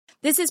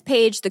This is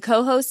Paige, the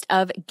co-host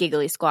of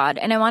Giggly Squad,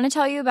 and I want to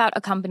tell you about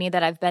a company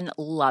that I've been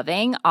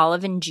loving,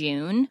 Olive &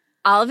 June.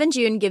 Olive &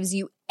 June gives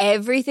you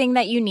everything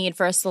that you need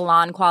for a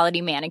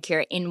salon-quality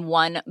manicure in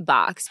one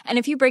box. And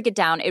if you break it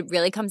down, it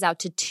really comes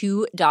out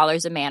to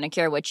 $2 a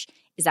manicure, which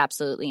is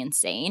absolutely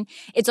insane.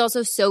 It's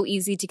also so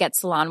easy to get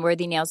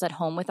salon-worthy nails at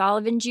home with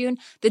Olive & June.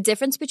 The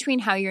difference between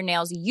how your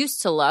nails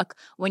used to look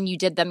when you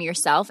did them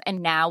yourself and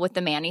now with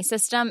the Mani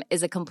system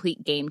is a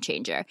complete game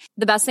changer.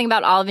 The best thing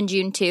about Olive &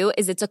 June, too,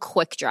 is it's a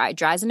quick dry.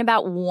 Dries in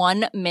about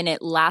 1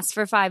 minute, lasts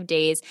for 5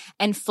 days,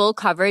 and full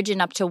coverage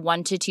in up to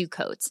 1 to 2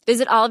 coats.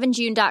 Visit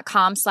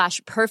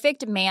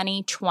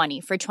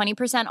oliveandjune.com/perfectmani20 for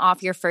 20%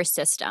 off your first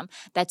system.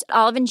 That's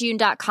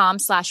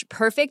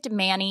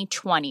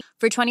oliveandjune.com/perfectmani20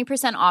 for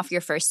 20% off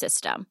your first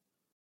system.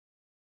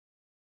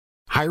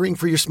 Hiring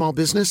for your small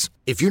business?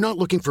 If you're not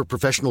looking for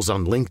professionals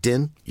on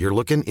LinkedIn, you're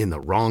looking in the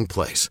wrong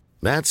place.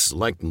 That's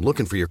like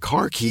looking for your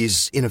car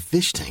keys in a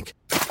fish tank.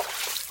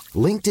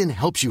 LinkedIn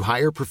helps you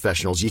hire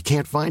professionals you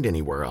can't find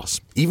anywhere else,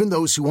 even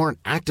those who aren't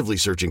actively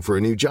searching for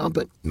a new job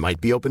but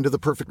might be open to the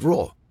perfect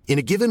role. In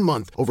a given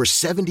month, over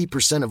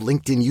 70% of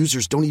LinkedIn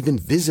users don't even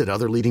visit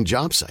other leading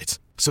job sites.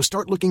 So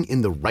start looking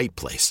in the right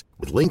place.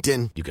 With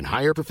LinkedIn, you can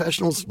hire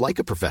professionals like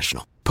a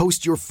professional.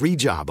 Post your free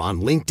job on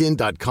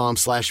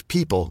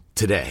linkedin.com/people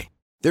today.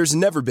 There's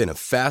never been a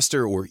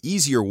faster or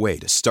easier way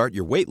to start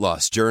your weight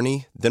loss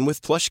journey than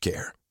with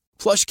PlushCare.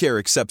 PlushCare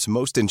accepts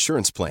most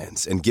insurance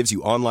plans and gives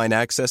you online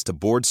access to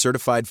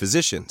board-certified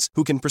physicians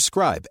who can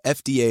prescribe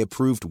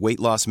FDA-approved weight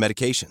loss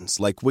medications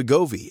like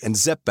Wegovy and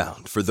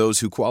Zepbound for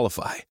those who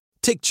qualify.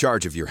 Take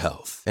charge of your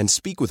health and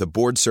speak with a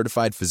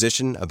board-certified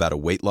physician about a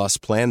weight loss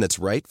plan that's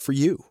right for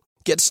you.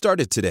 Get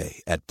started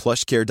today at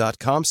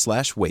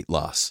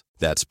plushcare.com/weight-loss.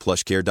 That's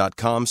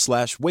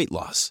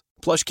plushcare.com/weight-loss.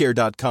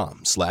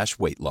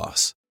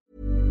 plushcare.com/weight-loss.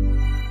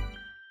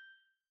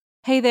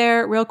 Hey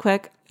there, real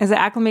quick. As I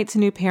acclimate to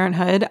new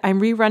parenthood, I'm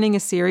rerunning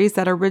a series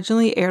that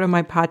originally aired on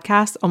my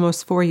podcast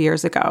almost 4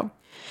 years ago.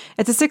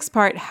 It's a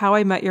 6-part How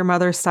I Met Your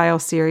Mother style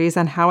series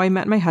on how I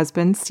met my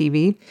husband,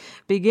 Stevie,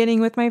 beginning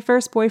with my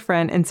first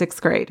boyfriend in 6th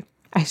grade.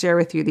 I share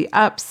with you the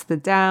ups, the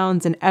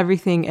downs, and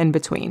everything in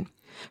between.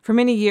 For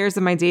many years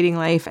of my dating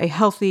life, a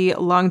healthy,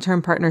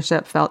 long-term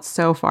partnership felt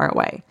so far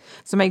away.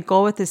 So my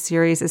goal with this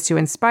series is to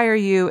inspire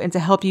you and to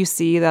help you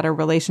see that a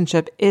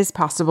relationship is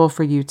possible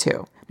for you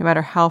too, no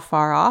matter how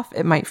far off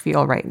it might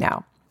feel right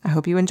now. I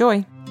hope you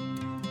enjoy.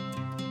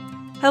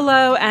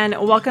 Hello, and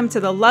welcome to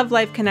the Love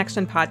Life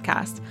Connection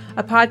podcast,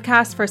 a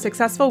podcast for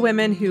successful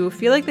women who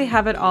feel like they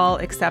have it all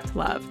except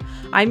love.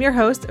 I'm your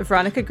host,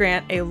 Veronica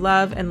Grant, a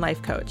love and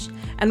life coach.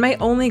 And my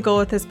only goal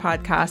with this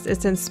podcast is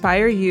to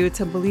inspire you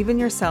to believe in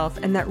yourself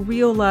and that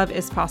real love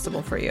is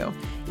possible for you,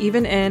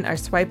 even in our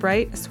swipe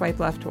right,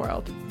 swipe left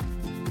world.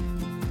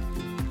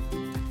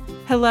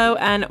 Hello,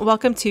 and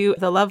welcome to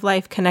the Love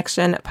Life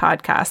Connection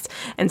podcast.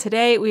 And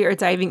today we are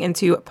diving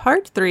into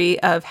part 3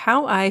 of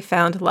How I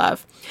Found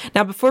Love.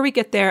 Now, before we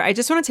get there, I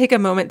just want to take a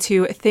moment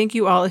to thank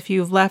you all if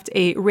you've left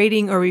a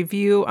rating or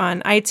review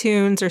on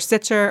iTunes or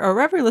Stitcher or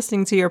wherever you're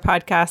listening to your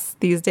podcasts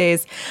these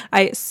days.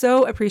 I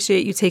so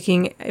appreciate you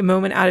taking a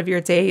moment out of your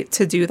day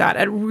to do that.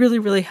 It really,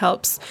 really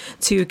helps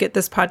to get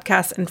this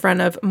podcast in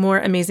front of more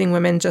amazing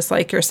women just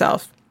like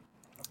yourself.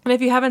 And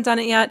if you haven't done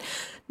it yet,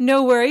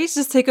 no worries.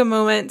 Just take a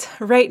moment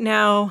right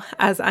now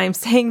as I'm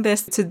saying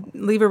this to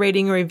leave a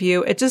rating or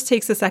review. It just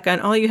takes a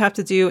second. All you have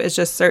to do is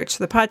just search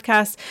the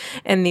podcast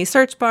in the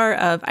search bar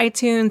of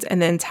iTunes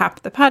and then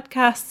tap the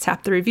podcast,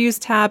 tap the reviews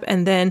tab,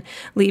 and then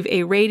leave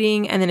a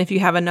rating. And then if you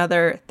have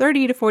another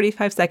 30 to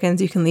 45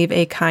 seconds, you can leave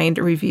a kind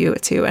review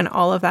too. And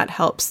all of that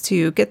helps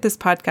to get this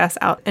podcast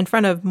out in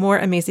front of more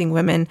amazing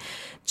women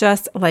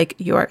just like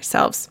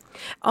yourselves.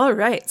 All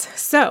right,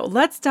 so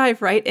let's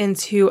dive right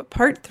into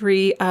part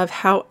 3 of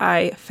How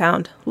I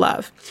Found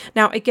Love.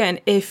 Now, again,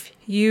 if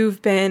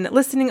you've been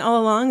listening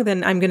all along,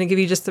 then I'm going to give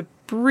you just a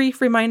brief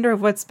reminder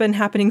of what's been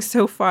happening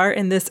so far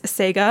in this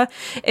saga.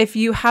 If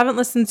you haven't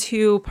listened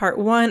to part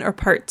 1 or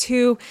part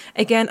 2,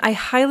 again, I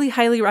highly,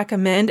 highly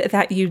recommend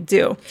that you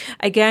do.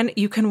 Again,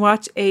 you can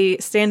watch a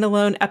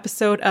standalone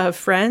episode of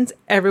Friends.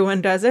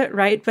 Everyone does it,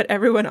 right? But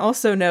everyone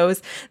also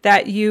knows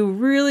that you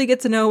really get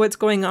to know what's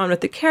going on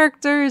with the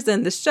characters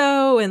and the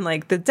show and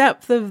like the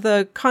depth of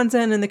the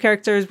content and the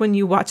characters when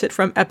you watch it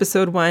from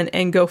episode 1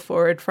 and go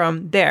forward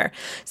from there.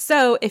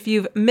 So if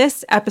you've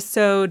missed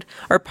episode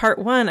or part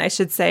 1, I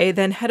should say,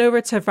 then head over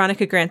to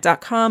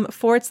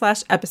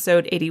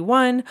veronicagrant.com/episode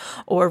 81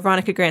 or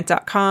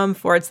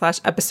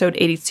veronicagrant.com/episode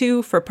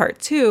 82 for part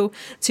 2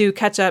 to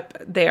catch up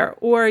there.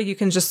 Or you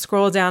can just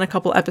scroll down a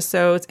couple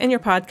episodes in your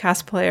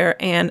podcast player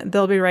and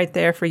they'll be right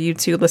there for you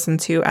to listen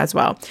to as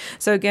well.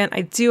 So again,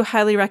 I do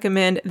highly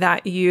recommend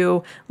that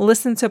you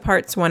listen to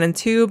parts 1 and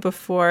 2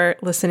 before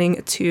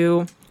listening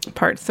to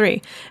part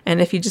 3.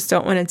 And if you just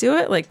don't want to do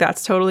it, like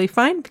that's totally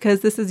fine because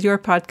this is your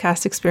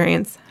podcast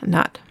experience,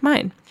 not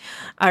mine.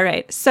 All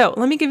right. So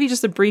let me give you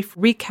just a brief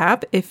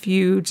recap if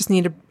you just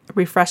need a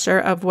refresher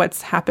of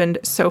what's happened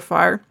so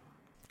far.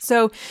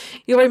 So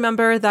you'll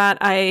remember that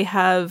I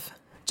have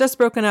just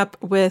broken up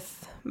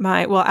with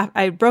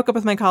I broke up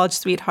with my college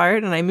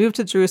sweetheart and I moved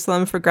to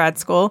Jerusalem for grad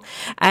school.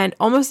 And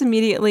almost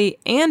immediately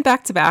and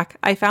back to back,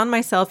 I found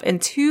myself in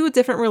 2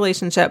 different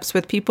relationships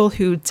with people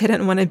who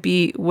didn't want to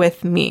be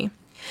with me.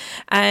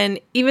 And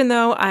even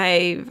though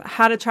I've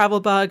had a travel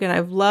bug and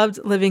I've loved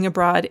living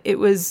abroad, it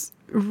was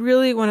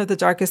really one of the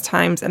darkest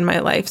times in my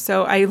life.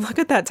 So I look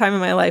at that time in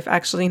my life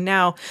actually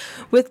now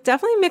with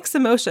definitely mixed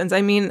emotions.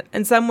 I mean,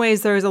 in some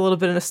ways there is a little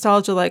bit of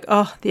nostalgia, like,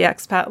 oh, the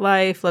expat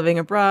life, living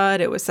abroad.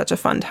 It was such a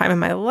fun time in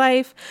my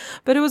life,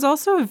 but it was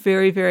also a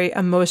very, very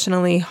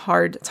emotionally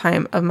hard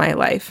time of my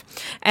life.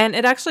 And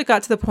it actually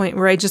got to the point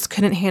where I just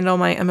couldn't handle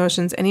my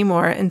emotions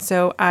anymore. And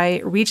so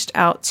I reached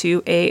out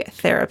to a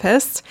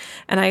therapist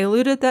and I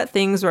alluded that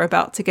things were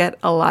about to get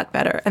a lot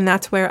better. And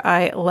that's where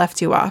I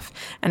left you off.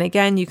 And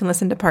again, you can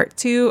listen to part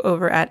 2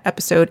 over at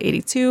episode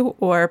 82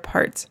 or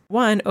part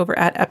 1 over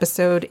at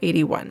episode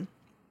 81.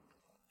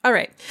 All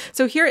right,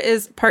 so here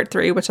is part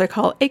 3, which I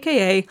call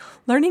AKA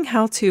Learning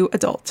How to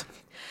Adult.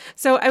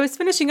 So I was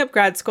finishing up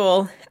grad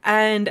school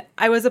and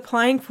I was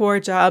applying for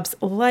jobs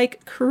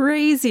like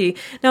crazy.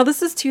 Now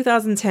this is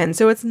 2010,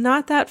 so it's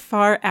not that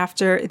far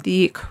after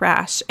the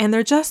crash, and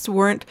there just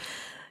weren't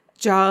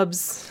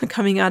jobs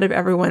coming out of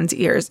everyone's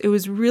ears. It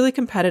was really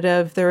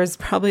competitive. There was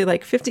probably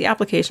like 50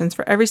 applications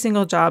for every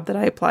single job that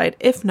I applied,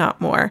 if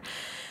not more.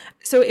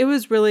 So it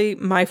was really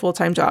my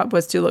full-time job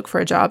was to look for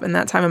a job in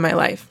that time of my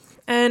life.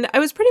 And I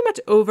was pretty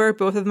much over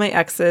both of my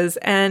exes,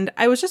 and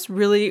I was just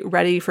really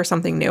ready for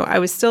something new. I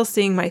was still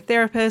seeing my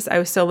therapist. I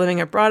was still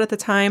living abroad at the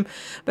time,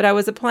 but I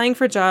was applying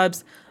for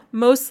jobs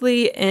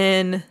mostly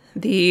in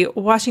the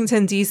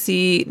Washington,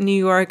 D.C., New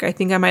York. I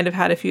think I might have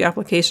had a few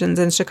applications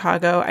in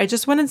Chicago. I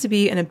just wanted to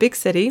be in a big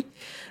city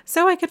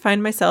so I could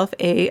find myself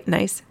a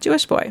nice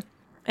Jewish boy.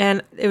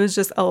 And it was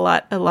just a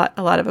lot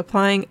of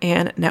applying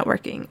and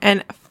networking.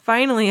 And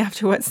finally,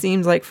 after what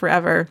seemed like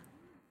forever,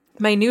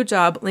 my new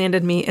job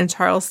landed me in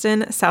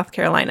Charleston, South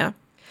Carolina.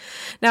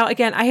 Now,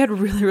 again, I had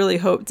really, really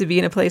hoped to be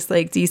in a place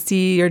like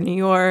DC or New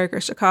York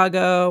or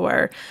Chicago,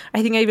 or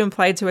I think I even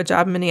applied to a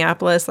job in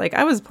Minneapolis. Like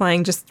I was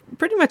applying just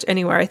pretty much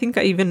anywhere. I think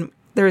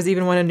there was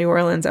even one in New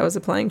Orleans I was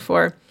applying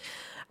for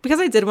because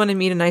I did want to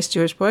meet a nice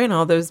Jewish boy, and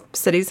all those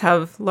cities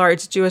have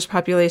large Jewish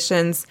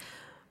populations.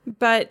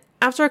 But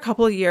after a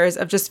couple of years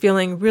of just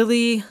feeling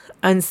really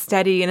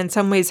unsteady and in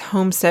some ways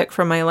homesick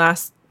from my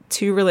last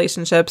 2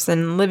 relationships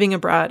and living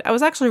abroad, I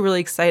was actually really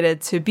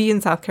excited to be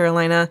in South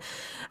Carolina,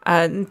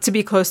 to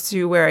be close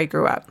to where I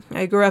grew up.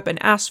 I grew up in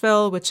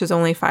Asheville, which is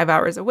only 5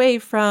 hours away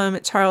from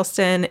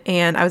Charleston,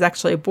 and I was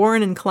actually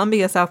born in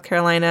Columbia, South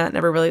Carolina,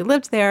 never really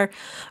lived there.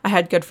 I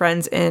had good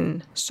friends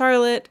in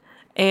Charlotte,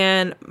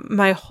 and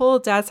my whole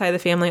dad's side of the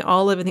family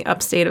all live in the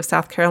upstate of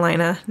South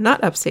Carolina,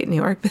 not upstate New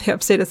York, but the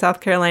upstate of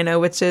South Carolina,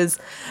 which is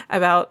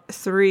about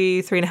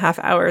 3.5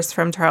 hours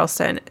from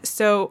Charleston.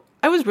 So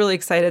I was really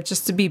excited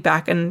just to be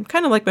back in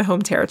kind of like my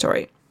home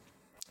territory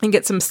and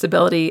get some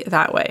stability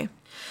that way.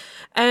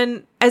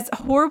 And as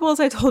horrible as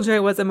I told you I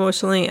was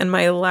emotionally in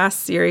my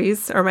last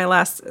series, or my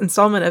last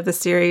installment of the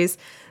series,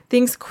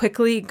 things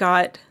quickly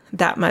got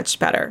that much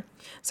better.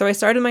 So I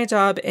started my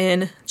job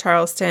in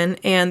Charleston,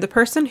 and the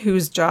person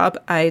whose job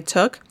I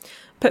took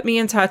put me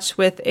in touch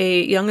with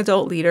a young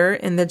adult leader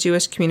in the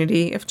Jewish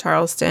community of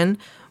Charleston,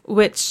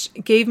 which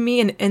gave me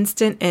an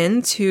instant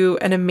in to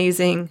an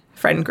amazing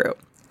friend group.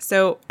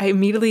 So I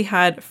immediately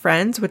had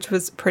friends, which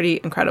was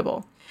pretty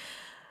incredible.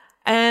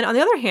 And on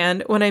the other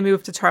hand, when I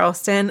moved to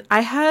Charleston,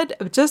 I had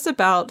just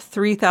about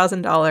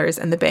 $3,000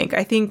 in the bank.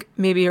 I think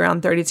maybe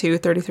around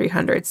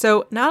 $3,300.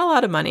 So not a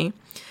lot of money.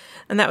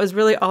 And that was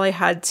really all I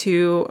had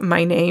to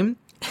my name,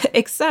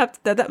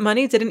 except that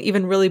money didn't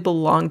even really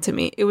belong to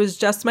me. It was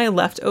just my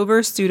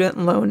leftover student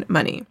loan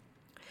money.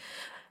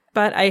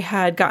 But I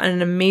had gotten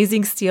an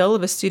amazing steal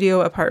of a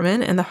studio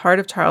apartment in the heart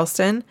of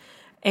Charleston,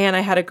 and I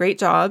had a great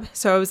job.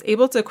 So I was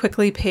able to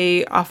quickly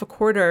pay off a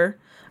quarter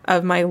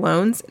of my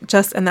loans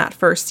just in that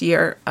first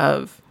year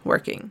of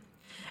working.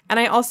 And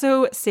I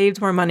also saved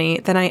more money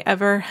than I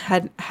ever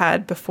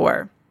had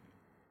before.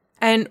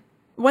 And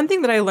one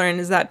thing that I learned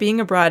is that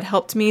being abroad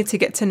helped me to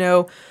get to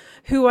know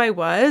who I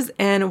was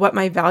and what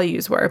my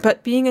values were.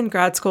 But being in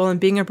grad school and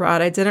being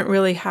abroad, I didn't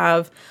really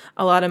have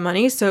a lot of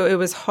money, so it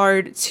was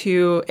hard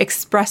to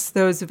express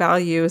those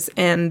values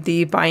in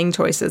the buying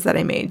choices that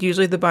I made.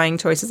 Usually the buying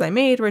choices I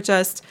made were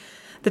just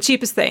the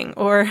cheapest thing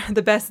or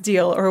the best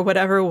deal or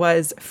whatever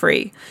was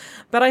free.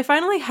 But I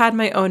finally had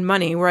my own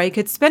money where I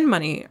could spend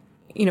money,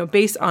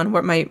 based on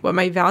what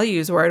my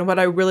values were and what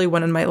I really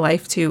wanted my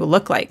life to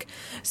look like.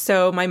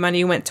 So my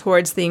money went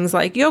towards things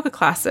like yoga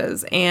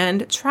classes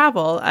and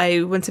travel.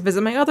 I went to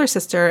visit my other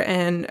sister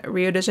in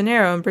Rio de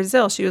Janeiro in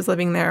Brazil. She was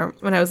living there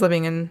when I was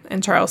living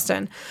in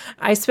Charleston.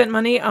 I spent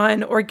money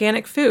on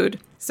organic food.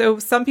 So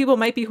some people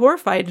might be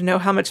horrified to know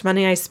how much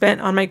money I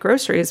spent on my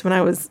groceries when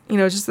I was,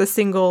 just a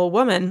single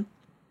woman.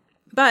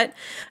 But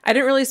I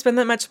didn't really spend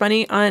that much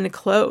money on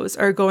clothes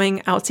or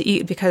going out to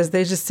eat because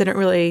they just didn't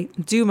really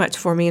do much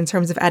for me in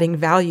terms of adding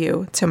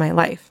value to my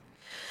life.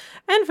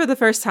 And for the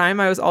first time,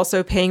 I was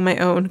also paying my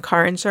own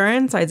car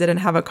insurance. I didn't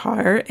have a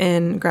car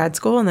in grad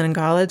school, and then in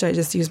college, I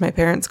just used my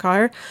parents'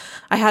 car.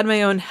 I had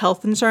my own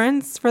health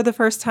insurance for the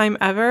first time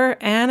ever,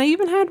 and I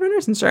even had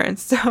renter's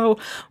insurance. So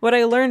what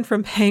I learned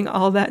from paying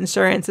all that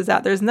insurance is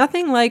that there's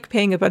nothing like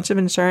paying a bunch of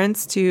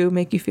insurance to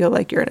make you feel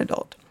like you're an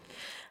adult.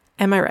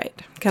 Am I right?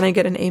 Can I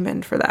get an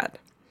amen for that?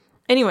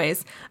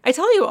 Anyways, I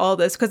tell you all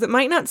this because it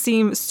might not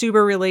seem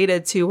super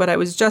related to what I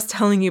was just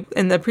telling you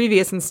in the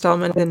previous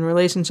installment in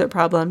relationship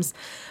problems,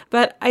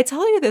 but I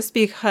tell you this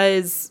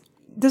because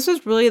this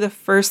was really the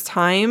first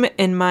time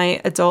in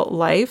my adult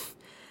life,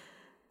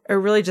 or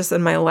really just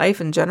in my life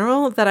in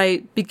general, that I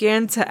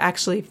began to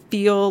actually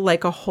feel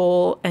like a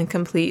whole and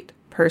complete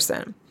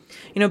person.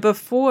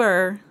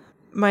 Before,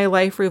 my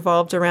life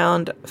revolved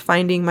around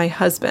finding my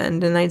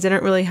husband, and I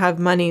didn't really have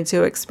money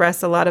to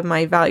express a lot of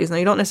my values. Now,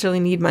 you don't necessarily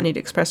need money to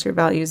express your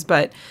values,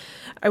 but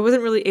I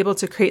wasn't really able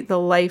to create the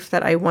life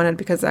that I wanted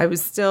because I was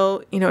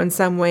still, in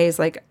some ways,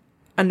 like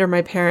under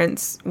my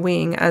parents'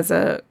 wing as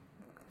a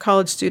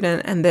college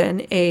student and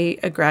then a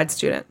grad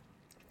student.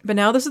 But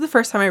now this is the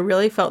first time I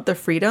really felt the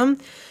freedom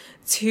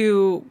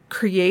to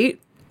create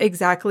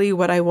exactly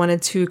what I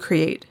wanted to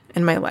create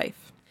in my life.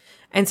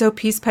 And so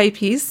piece by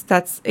piece,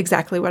 that's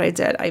exactly what I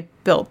did. I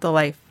built the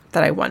life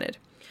that I wanted.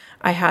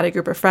 I had a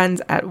group of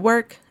friends at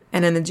work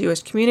and in the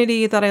Jewish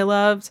community that I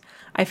loved.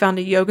 I found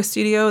a yoga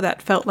studio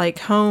that felt like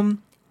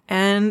home.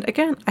 And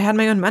again, I had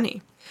my own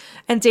money.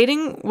 And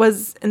dating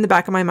was in the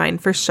back of my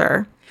mind for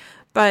sure.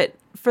 But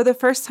for the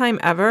first time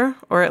ever,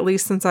 or at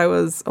least since I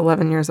was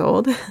 11 years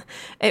old,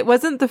 it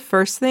wasn't the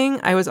first thing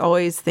I was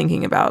always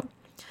thinking about.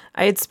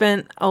 I had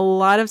spent a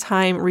lot of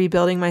time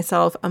rebuilding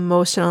myself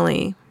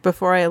emotionally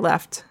before I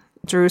left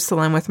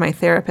Jerusalem with my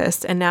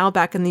therapist. And now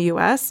back in the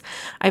US,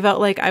 I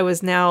felt like I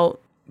was now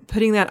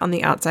putting that on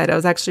the outside. I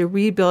was actually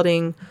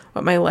rebuilding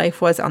what my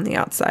life was on the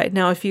outside.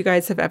 Now, if you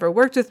guys have ever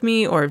worked with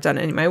me or have done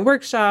any of my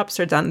workshops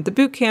or done the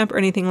boot camp or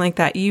anything like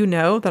that, you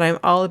know that I'm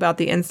all about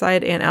the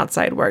inside and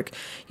outside work.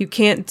 You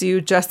can't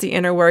do just the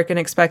inner work and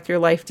expect your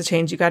life to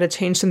change. You got to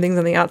change some things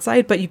on the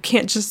outside, but you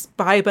can't just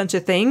buy a bunch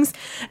of things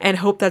and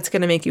hope that's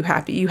going to make you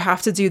happy. You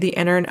have to do the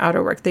inner and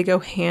outer work. They go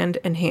hand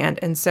in hand.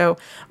 And so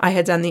I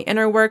had done the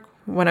inner work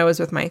when I was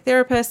with my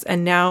therapist,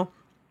 and now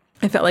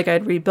I felt like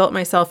I'd rebuilt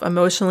myself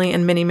emotionally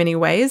in many, many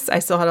ways. I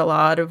still had a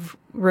lot of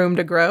room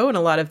to grow and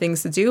a lot of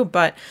things to do,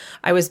 but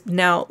I was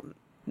now,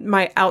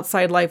 my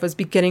outside life was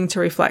beginning to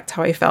reflect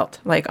how I felt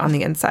like on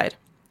the inside.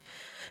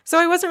 So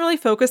I wasn't really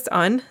focused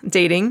on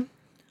dating,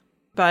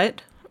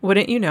 but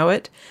wouldn't you know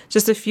it,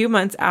 just a few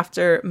months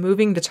after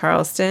moving to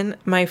Charleston,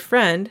 my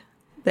friend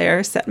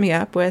there set me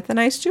up with a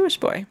nice Jewish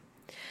boy.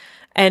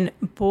 And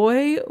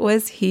boy,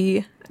 was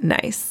he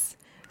nice.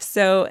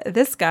 So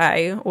this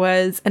guy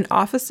was an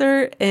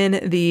officer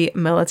in the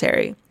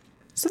military.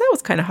 So that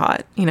was kind of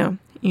hot,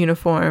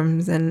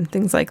 uniforms and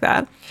things like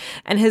that.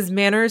 And his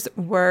manners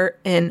were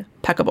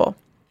impeccable.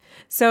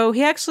 So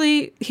he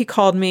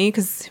called me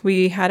because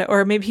we had,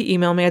 or maybe he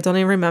emailed me. I don't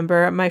even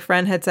remember. My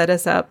friend had set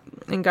us up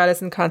and got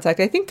us in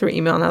contact, I think through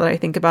email now that I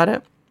think about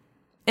it.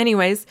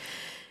 Anyways,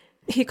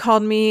 he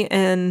called me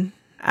and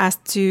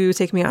asked to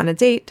take me on a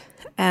date.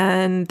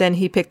 And then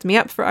he picked me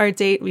up for our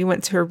date. We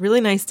went to a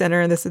really nice dinner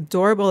in this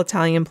adorable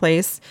Italian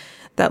place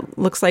that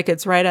looks like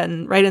it's right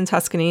in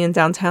Tuscany in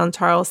downtown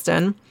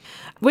Charleston,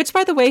 which,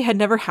 by the way, had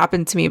never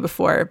happened to me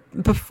before.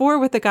 Before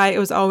with the guy, it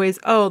was always,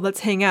 oh,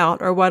 let's hang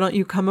out, or why don't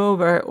you come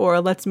over, or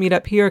let's meet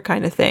up here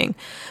kind of thing.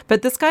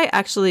 But this guy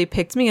actually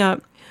picked me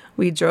up.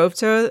 We drove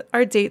to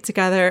our date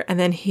together, and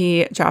then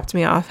he dropped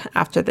me off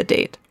after the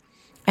date.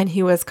 And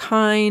he was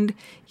kind,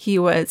 he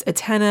was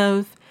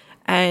attentive,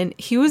 and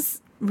he was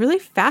really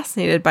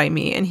fascinated by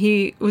me. And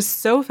he was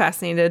so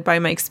fascinated by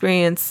my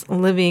experience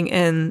living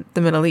in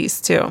the Middle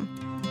East too.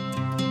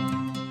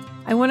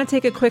 I want to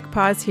take a quick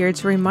pause here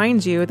to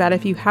remind you that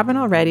if you haven't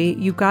already,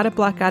 you got to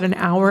block out an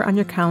hour on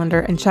your calendar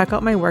and check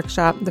out my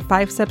workshop, The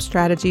 5-Step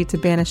Strategy to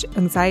Banish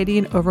Anxiety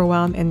and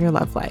Overwhelm in Your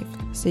Love Life,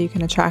 so you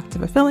can attract a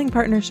fulfilling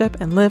partnership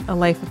and live a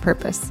life of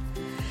purpose.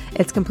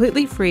 It's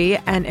completely free,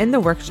 and in the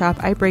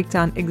workshop, I break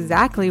down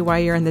exactly why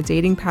you're in the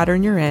dating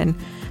pattern you're in,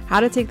 how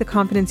to take the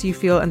confidence you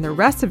feel in the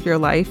rest of your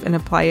life and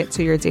apply it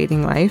to your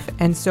dating life,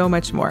 and so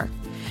much more.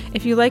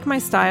 If you like my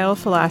style,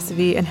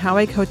 philosophy, and how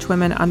I coach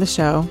women on the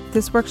show,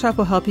 this workshop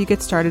will help you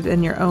get started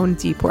in your own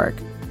deep work.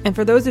 And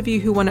for those of you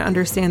who want to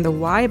understand the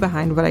why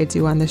behind what I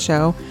do on the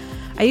show,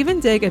 I even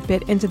dig a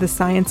bit into the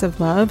science of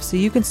love so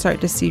you can start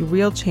to see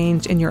real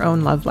change in your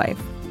own love life.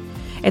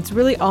 It's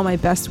really all my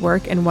best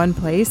work in one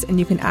place, and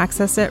you can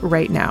access it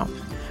right now.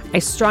 I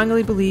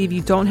strongly believe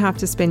you don't have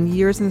to spend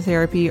years in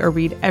therapy or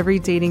read every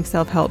dating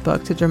self-help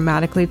book to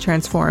dramatically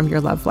transform your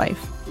love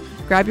life.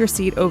 Grab your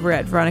seat over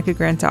at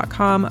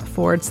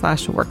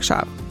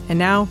veronicagrant.com/workshop. And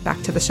now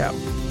back to the show.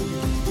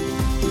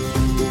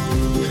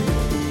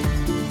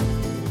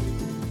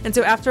 And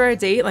so after our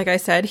date, like I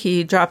said,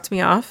 he dropped me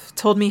off,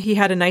 told me he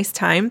had a nice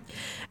time,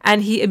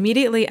 and he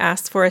immediately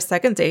asked for a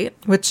second date,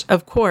 which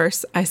of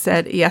course I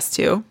said yes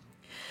to.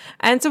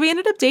 And so we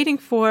ended up dating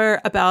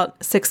for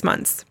about 6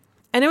 months.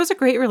 And it was a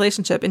great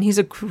relationship, and he's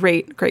a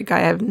great, great guy.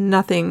 I have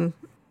nothing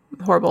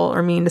horrible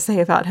or mean to say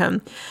about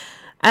him.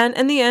 And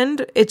in the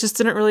end, it just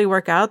didn't really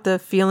work out. The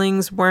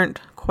feelings weren't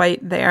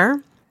quite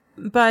there.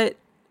 But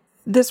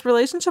this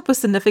relationship was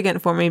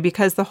significant for me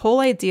because the whole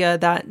idea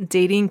that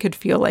dating could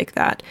feel like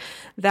that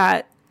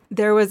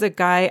there was a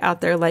guy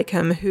out there like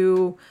him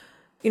who,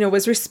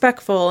 was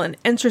respectful and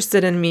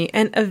interested in me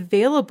and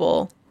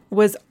available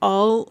was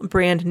all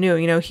brand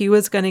new. He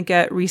was going to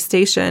get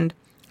restationed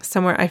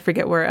somewhere, I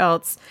forget where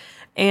else.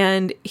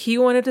 And he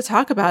wanted to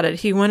talk about it.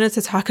 He wanted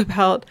to talk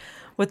about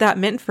what that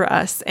meant for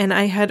us. And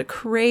I had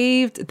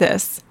craved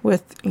this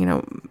with,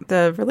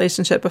 the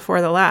relationship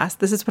before the last.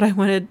 This is what I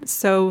wanted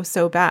so,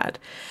 so bad.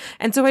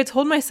 And so I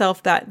told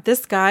myself that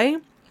this guy,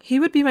 he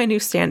would be my new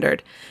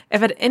standard.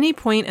 If at any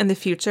point in the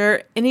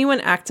future, anyone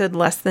acted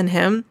less than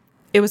him,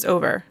 it was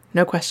over.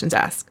 No questions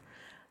asked.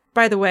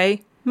 By the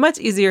way, much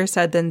easier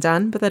said than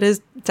done, but that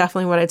is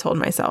definitely what I told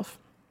myself.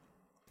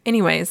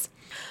 Anyways,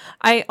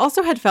 I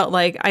also had felt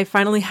like I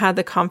finally had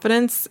the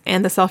confidence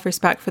and the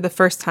self-respect for the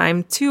first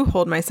time to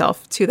hold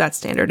myself to that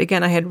standard.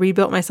 Again, I had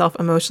rebuilt myself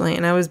emotionally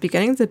and I was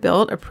beginning to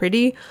build a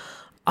pretty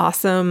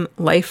awesome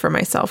life for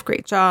myself.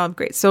 Great job,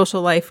 great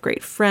social life,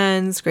 great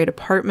friends, great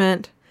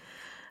apartment.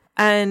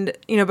 And,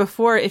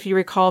 before, if you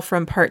recall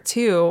from part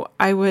 2,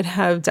 I would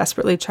have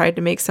desperately tried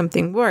to make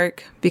something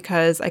work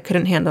because I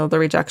couldn't handle the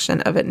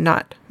rejection of it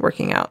not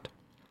working out.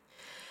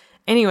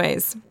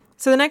 Anyways,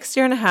 so the next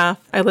year and a half,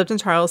 I lived in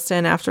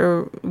Charleston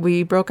after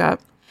we broke up,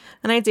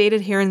 and I dated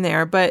here and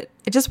there, but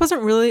it just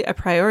wasn't really a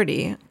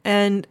priority.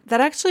 And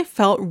that actually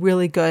felt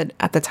really good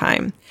at the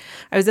time.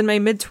 I was in my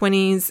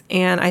mid-20s,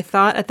 and I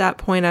thought at that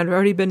point I'd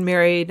already been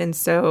married, and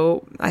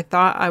so I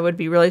thought I would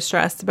be really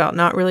stressed about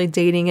not really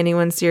dating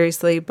anyone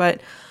seriously,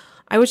 but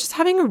I was just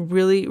having a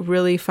really,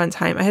 really fun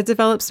time. I had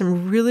developed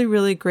some really,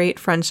 really great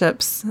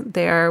friendships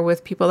there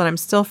with people that I'm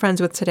still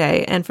friends with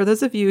today. And for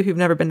those of you who've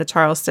never been to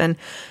Charleston,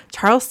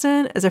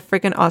 Charleston is a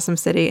freaking awesome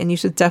city, and you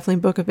should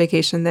definitely book a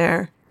vacation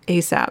there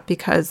ASAP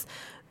because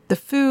the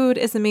food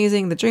is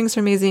amazing. The drinks are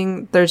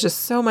amazing. There's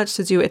just so much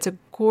to do. It's a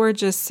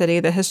gorgeous city.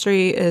 The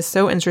history is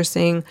so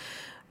interesting.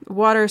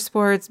 Water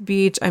sports,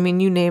 beach,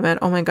 you name it.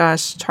 Oh my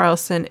gosh,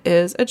 Charleston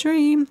is a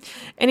dream.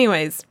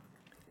 Anyways,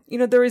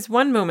 there was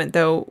one moment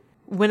though,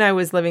 when I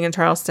was living in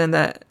Charleston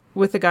that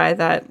with a guy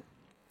that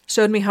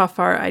showed me how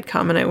far I'd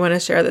come. And I want to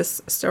share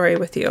this story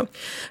with you.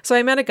 So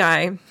I met a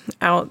guy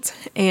out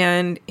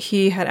and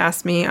he had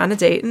asked me on a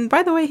date. And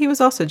by the way, he was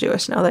also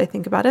Jewish now that I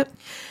think about it.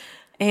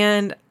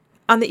 And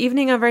on the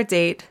evening of our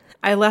date,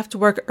 I left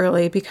work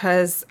early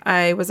because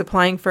I was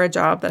applying for a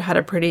job that had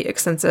a pretty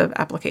extensive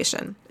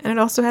application. And it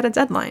also had a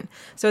deadline.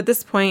 So at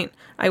this point,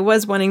 I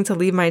was wanting to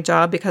leave my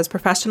job because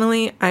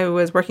professionally, I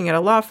was working at a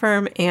law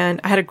firm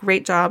and I had a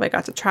great job. I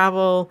got to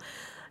travel,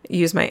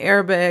 use my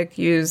Arabic,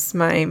 use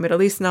my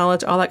Middle East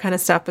knowledge, all that kind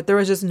of stuff. But there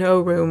was just no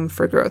room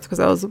for growth because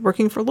I was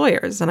working for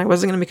lawyers and I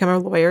wasn't going to become a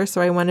lawyer.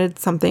 So I wanted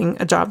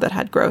a job that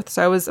had growth.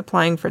 So I was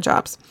applying for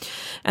jobs.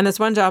 And this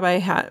one job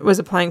I was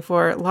applying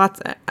for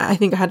I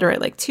think I had to write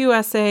like 2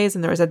 essays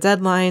and there was a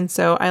deadline.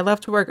 So I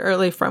left work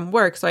early from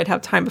work so I'd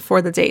have time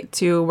before the date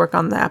to work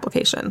on the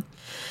application.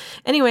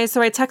 Anyway,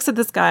 so I texted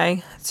this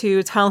guy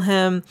to tell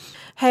him,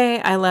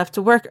 hey, I left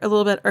work a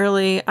little bit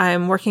early.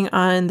 I'm working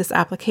on this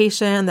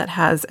application that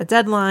has a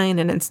deadline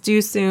and it's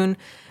due soon.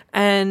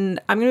 And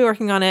I'm going to be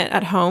working on it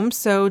at home.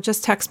 So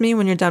just text me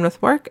when you're done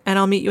with work and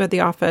I'll meet you at the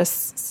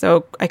office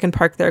so I can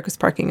park there because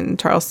parking in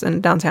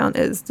Charleston downtown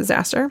is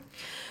disaster.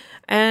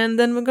 And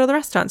then we'll go to the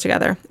restaurant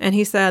together. And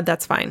he said,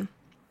 that's fine.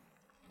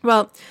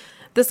 Well,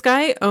 this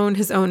guy owned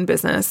his own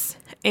business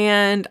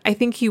and I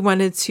think he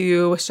wanted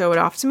to show it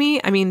off to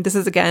me. This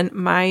is again,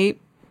 my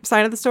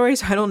side of the story.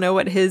 So I don't know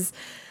what his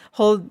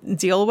whole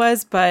deal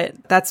was, but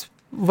that's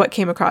what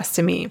came across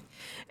to me.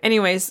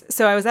 Anyways,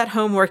 so I was at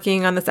home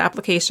working on this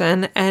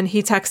application and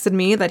he texted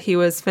me that he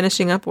was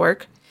finishing up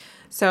work.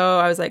 So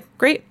I was like,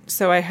 great.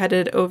 So I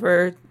headed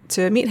over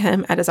to meet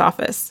him at his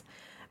office.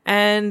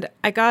 And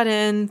I got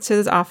into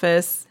his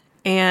office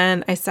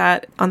and I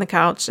sat on the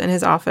couch in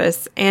his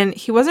office and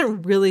he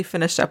wasn't really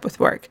finished up with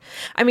work.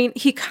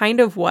 He kind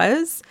of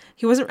was.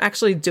 He wasn't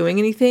actually doing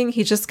anything.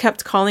 He just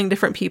kept calling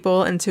different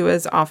people into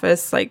his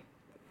office, like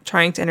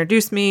trying to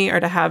introduce me or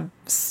to have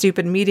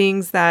stupid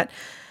meetings that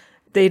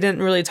they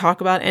didn't really talk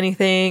about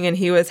anything. And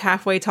he was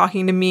halfway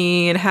talking to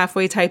me and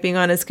halfway typing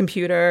on his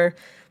computer.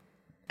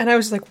 And I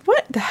was just like,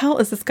 what the hell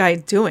is this guy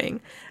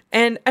doing?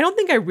 And I don't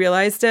think I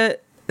realized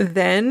it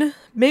then.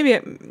 Maybe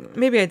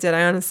I did.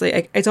 I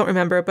honestly don't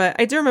remember. But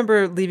I do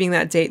remember leaving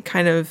that date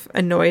kind of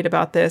annoyed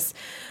about this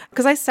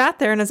because I sat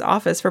there in his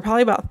office for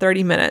probably about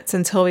 30 minutes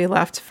until we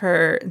left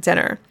for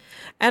dinner.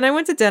 And I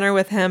went to dinner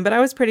with him, but I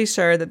was pretty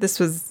sure that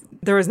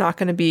there was not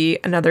going to be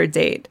another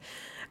date.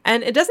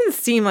 And it doesn't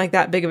seem like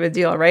that big of a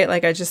deal, right?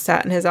 Like I just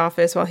sat in his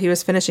office while he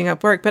was finishing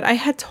up work, but I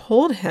had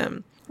told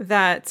him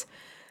that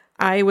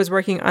I was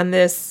working on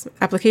this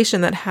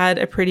application that had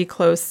a pretty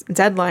close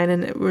deadline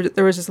and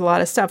there was just a lot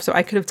of stuff. So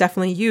I could have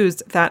definitely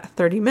used that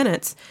 30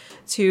 minutes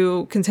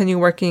to continue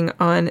working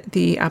on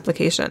the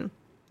application.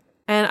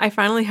 And I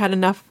finally had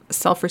enough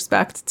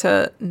self-respect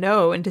to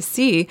know and to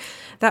see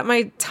that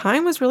my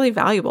time was really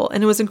valuable.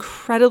 And it was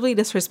incredibly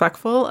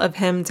disrespectful of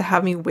him to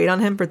have me wait on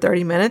him for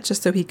 30 minutes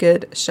just so he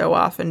could show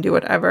off and do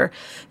whatever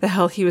the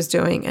hell he was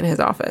doing in his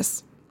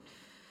office.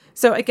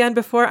 So again,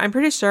 before, I'm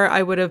pretty sure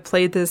I would have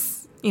played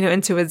this,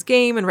 into his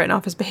game and written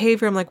off his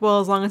behavior. I'm like,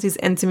 well, as long as he's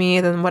into me,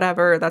 then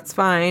whatever, that's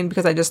fine,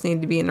 because I just need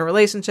to be in a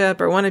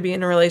relationship or want to be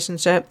in a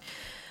relationship.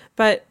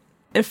 But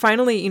and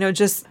finally,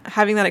 just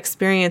having that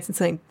experience and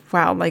saying,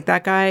 wow, like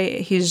that guy,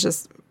 he's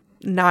just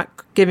not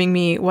giving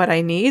me what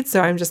I need. So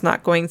I'm just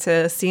not going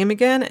to see him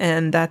again.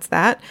 And that's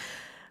that.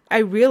 I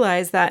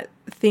realized that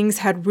things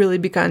had really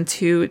begun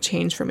to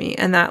change for me.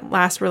 And that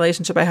last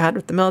relationship I had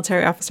with the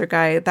military officer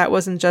guy, that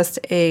wasn't just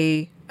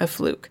a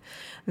fluke.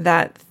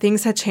 That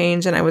things had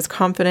changed and I was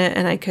confident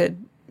and I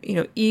could,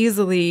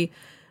 easily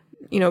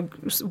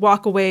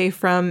walk away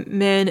from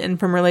men and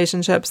from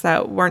relationships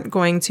that weren't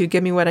going to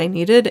give me what I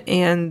needed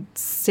and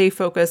stay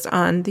focused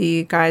on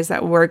the guys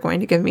that were going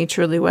to give me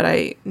truly what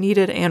I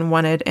needed and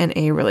wanted in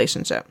a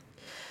relationship.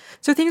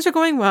 So things are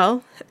going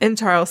well in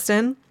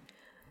Charleston,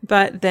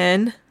 but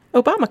then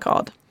Obama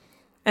called.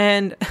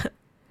 And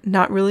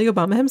not really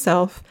Obama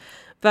himself,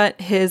 but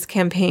his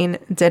campaign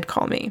did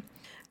call me.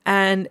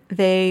 And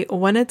they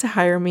wanted to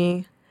hire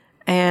me,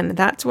 and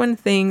that's when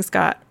things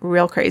got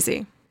real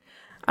crazy.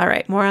 All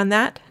right, more on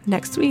that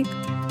next week.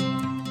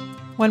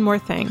 One more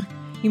thing.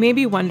 You may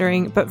be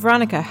wondering, but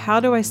Veronica, how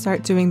do I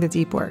start doing the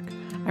deep work?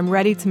 I'm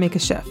ready to make a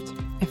shift.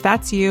 If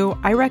that's you,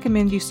 I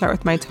recommend you start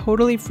with my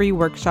totally free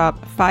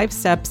workshop, 5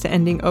 Steps to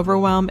Ending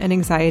Overwhelm and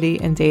Anxiety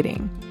in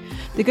Dating.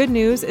 The good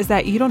news is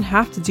that you don't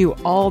have to do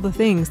all the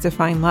things to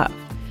find love.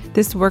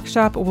 This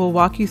workshop will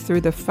walk you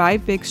through the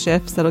 5 big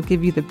shifts that'll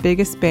give you the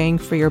biggest bang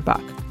for your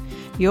buck.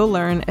 You'll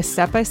learn a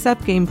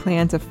step-by-step game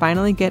plan to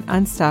finally get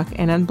unstuck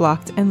and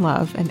unblocked in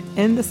love and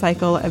end the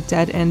cycle of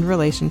dead-end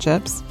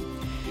relationships.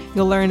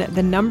 You'll learn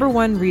the number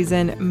 1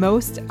 reason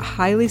most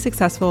highly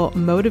successful,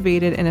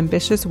 motivated, and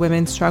ambitious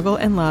women struggle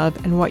in love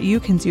and what you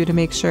can do to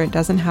make sure it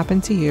doesn't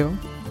happen to you.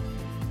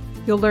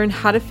 You'll learn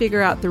how to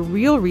figure out the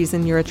real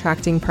reason you're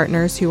attracting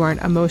partners who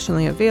aren't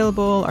emotionally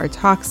available, are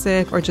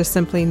toxic, or just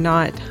simply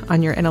not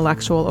on your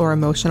intellectual or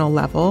emotional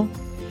level.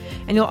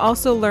 And you'll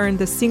also learn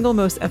the single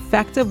most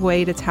effective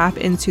way to tap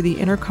into the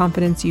inner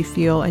confidence you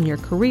feel in your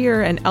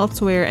career and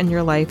elsewhere in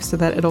your life so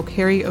that it'll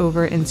carry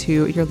over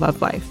into your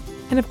love life.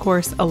 And of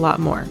course, a lot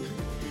more.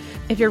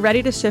 If you're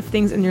ready to shift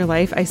things in your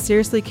life, I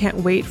seriously can't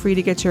wait for you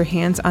to get your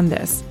hands on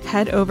this.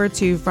 Head over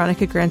to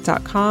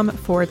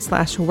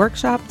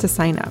veronicagrant.com/workshop to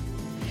sign up.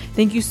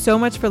 Thank you so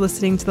much for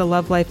listening to the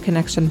Love Life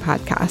Connection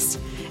podcast.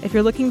 If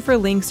you're looking for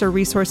links or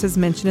resources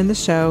mentioned in the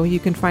show, you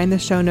can find the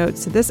show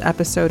notes to this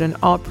episode and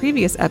all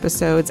previous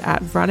episodes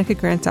at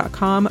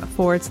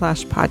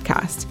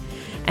veronicagrant.com/podcast.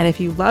 And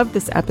if you love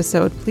this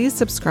episode, please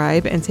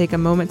subscribe and take a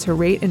moment to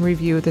rate and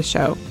review the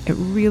show. It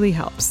really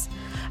helps.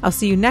 I'll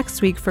see you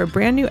next week for a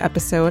brand new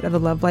episode of the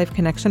Love Life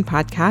Connection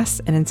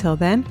podcast. And until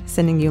then,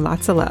 sending you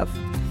lots of love.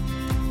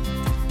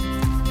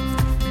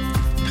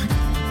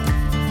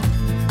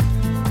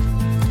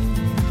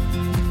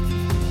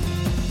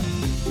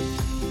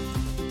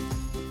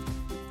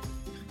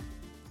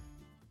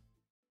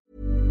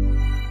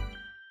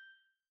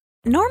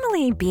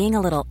 Normally, being a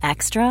little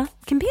extra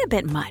can be a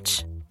bit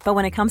much, but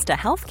when it comes to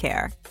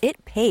healthcare,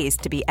 it pays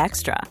to be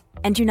extra.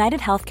 And United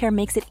Healthcare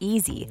makes it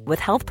easy with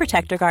Health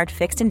Protector Guard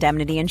fixed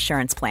indemnity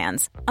insurance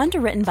plans.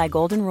 Underwritten by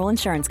Golden Rule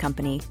Insurance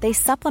Company, they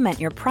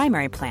supplement your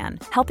primary plan,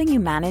 helping you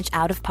manage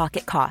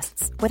out-of-pocket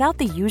costs without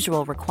the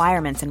usual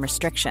requirements and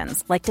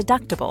restrictions like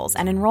deductibles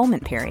and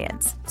enrollment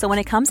periods. So when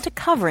it comes to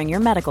covering your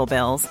medical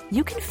bills,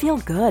 you can feel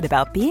good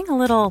about being a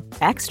little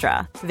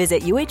extra.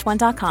 Visit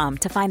uh1.com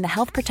to find the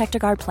Health Protector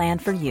Guard plan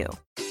for you.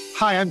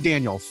 Hi, I'm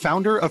Daniel,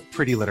 founder of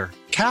Pretty Litter.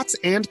 Cats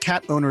and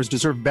cat owners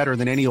deserve better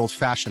than any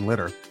old-fashioned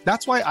litter.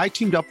 That's why I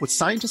teamed up with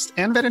scientists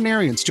and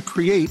veterinarians to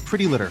create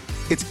Pretty Litter.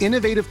 Its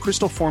innovative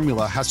crystal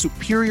formula has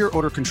superior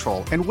odor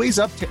control and weighs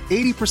up to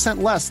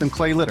 80% less than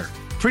clay litter.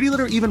 Pretty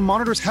Litter even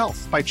monitors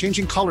health by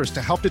changing colors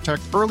to help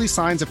detect early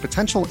signs of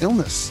potential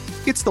illness.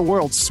 It's the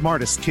world's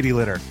smartest kitty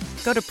litter.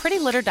 Go to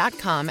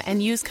prettylitter.com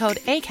and use code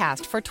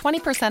ACAST for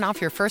 20% off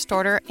your first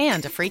order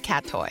and a free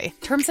cat toy.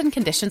 Terms and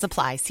conditions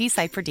apply. See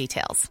site for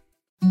details.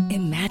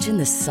 Imagine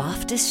the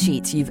softest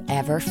sheets you've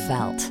ever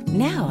felt.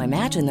 Now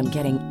imagine them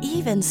getting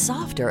even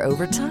softer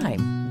over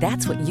time.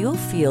 That's what you'll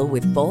feel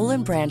with Boll &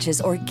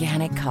 Branch's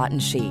organic cotton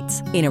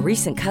sheets. In a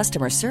recent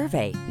customer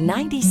survey,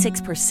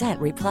 96%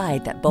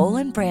 replied that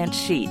Boll & Branch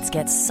sheets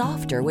get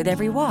softer with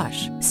every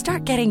wash.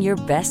 Start getting your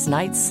best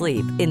night's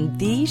sleep in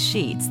these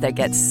sheets that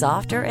get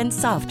softer and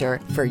softer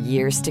for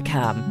years to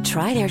come.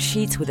 Try their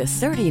sheets with a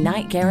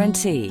 30-night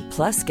guarantee.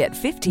 Plus, get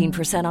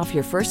 15% off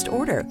your first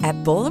order at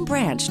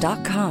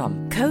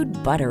bollandbranch.com. Code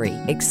BUTTERY.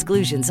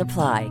 Exclusions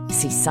apply.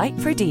 See site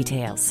for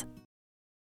details.